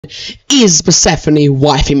Is Persephone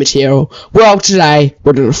wifey material? Well, today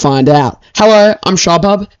we're going to find out. Hello, I'm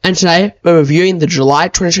Sharbub, and today we're reviewing the July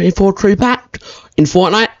 2024 crew pack in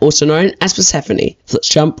Fortnite, also known as Persephone. So let's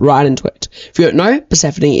jump right into it. If you don't know,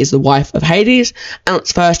 Persephone is the wife of Hades, and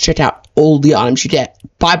let's first check out all the items you get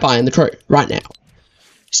by buying the crew right now.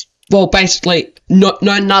 Well, basically,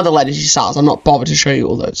 none of the letters you start. I'm not bothered to show you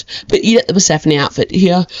all those. But you get the Persephone outfit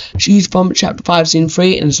here. She's from Chapter 5, Scene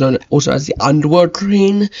 3, and is known also as the Underworld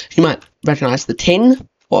Queen. You might recognize the tin,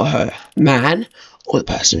 or her man, or the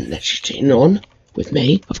person that she's cheating on, with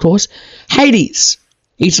me, of course. Hades.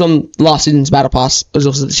 He's from last season's Battle Pass. It was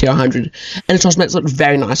also the tier 100. And the cosmetics look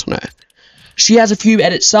very nice on her. She has a few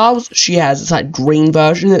edit styles. She has this like green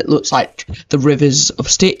version that looks like the rivers of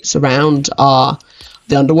Styx around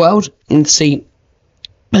the underworld. You can see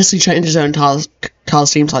basically changes her entire colour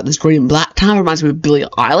schemes like this green and black. Kind of reminds me of Billie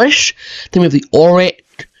Eilish. Then we have the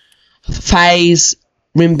Auric, Phase,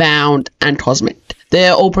 Rimbound, and Cosmic.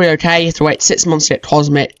 They're all pretty okay. You have to wait 6 months to get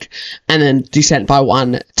Cosmic, and then descent by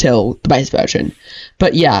 1 till the base version.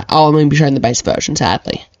 But yeah, I'll only be showing the base version,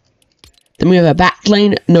 sadly. Then we have a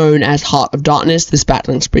backbling known as Heart of Darkness. This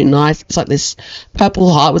backbling's pretty nice. It's like this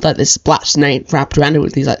purple heart with like this black snake wrapped around it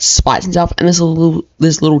with these like spikes and stuff, and this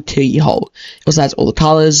little keyhole. It also has all the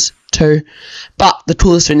colours too. But the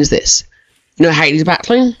coolest thing is this. You know Hades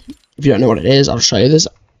backbling? If you don't know what it is, I'll show you this.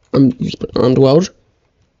 Underworld.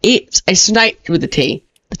 It's a snake with a T.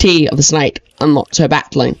 The T of the snake unlocks her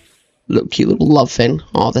backbling. Little cute little love thing.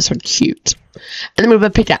 Oh, that's so cute. And then we have a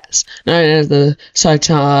pickaxe, known as the Scythe.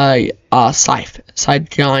 Scythe. I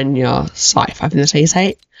think that's how you say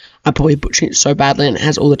it. I'm probably butchering it so badly, and it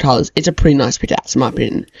has all the colours. It's a pretty nice pickaxe, in my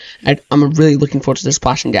opinion. I'm really looking forward to this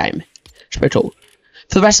splashing game. It's pretty cool.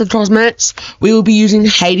 For the rest of the cosmetics, we will be using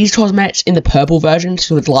Hades cosmetics in the purple version.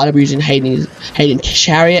 So with light, I'll be using Hades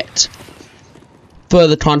Chariot. For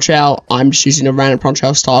the contrail, I'm just using a random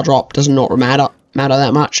contrail star drop. Does not matter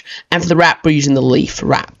that much. And for the wrap, we're using the leaf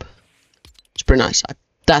wrap. It's pretty nice.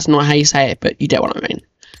 That's not how you say it, but you get what I mean.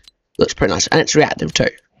 Looks pretty nice, and it's reactive too.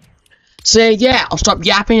 So yeah, I'll stop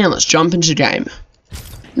yapping and let's jump into the game.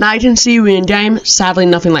 Now you can see we're in game. Sadly,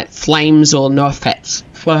 nothing like flames or no effects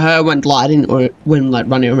for her when gliding or when like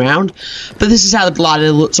running around. But this is how the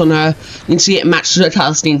glider looks on her. You can see it matches her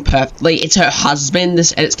color scheme perfectly. It's her husband.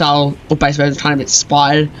 This edit style or base version is kind of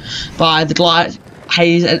inspired by the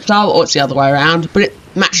Hades edit style, or it's the other way around. But it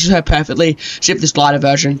matches her perfectly. So if this glider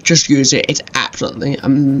version, just use it. It's absolutely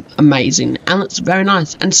amazing, and it's very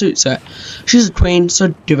nice and suits her. She's a queen,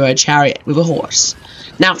 so give her a chariot with a horse.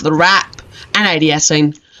 Now for the wrap and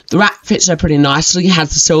ADSing. The wrap fits her pretty nicely. It has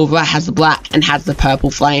the silver, has the black, and has the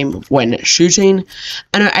purple flame when shooting.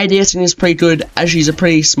 And her ADSing is pretty good, as she's a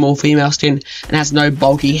pretty small female skin and has no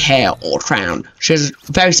bulky hair or crown. She has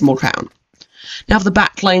a very small crown. Now for the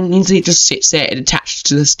backbling, you can see it just sits there, it attaches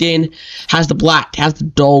to the skin, has the black, has the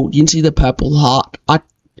gold, you can see the purple heart. It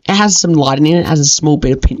has some lighting in it, has a small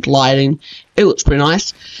bit of pink lighting. It looks pretty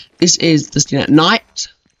nice. This is the skin at night.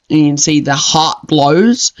 And you can see the heart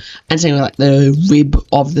glows, and same with like the rib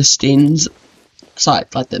of the skins, so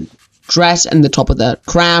like the dress and the top of the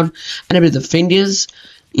crown, and a bit of the fingers.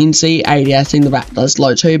 You can see ADSing the wrap does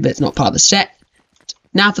glow too, but it's not part of the set.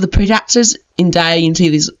 Now for the pickaxes, in day you can see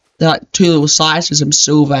these. They're like two little sides, with some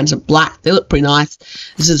silver and some black. They look pretty nice.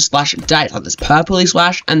 This is a splash at day, it's like this purpley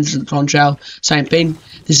splash, and this is the conchal, same thing.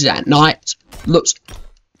 This is at night. Looks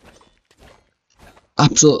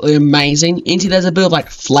absolutely amazing. You can see there's a bit of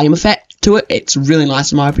like flame effect to it. It's really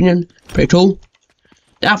nice in my opinion. Pretty cool.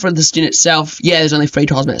 Now for the skin itself, yeah, there's only 3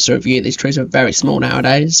 cosmetics to review. These trees are very small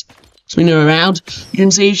nowadays. Swinging around, you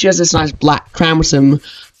can see she has this nice black crown with some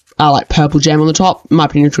like purple gem on the top. In my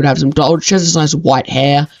opinion, she should have some gold. She has this nice white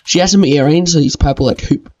hair. She has some earrings, so these purple like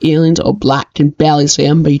hoop earrings or black. Can barely see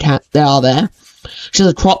them, but you can't, they are there. She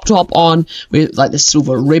has a crop top on with like the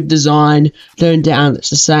silver rib design. Going down,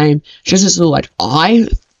 it's the same. She has this little like eye,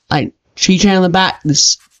 like keychain on the back.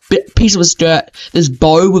 This piece of a skirt. This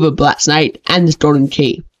bow with a black snake and this golden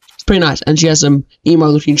key. It's pretty nice, and she has some emo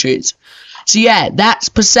looking shoes. So yeah, that's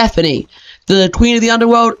Persephone, the queen of the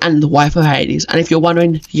underworld and the wife of Hades. And if you're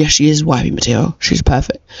wondering, yes, she is wifey material. She's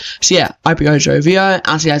perfect. So yeah, I hope you guys enjoyed the video.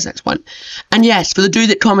 I'll see you guys next one. And yes, for the dude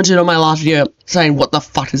that commented on my last video saying, what the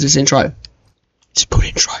fuck is this intro? It's a good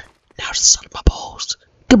intro. Now it's the sun of my balls.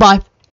 Goodbye.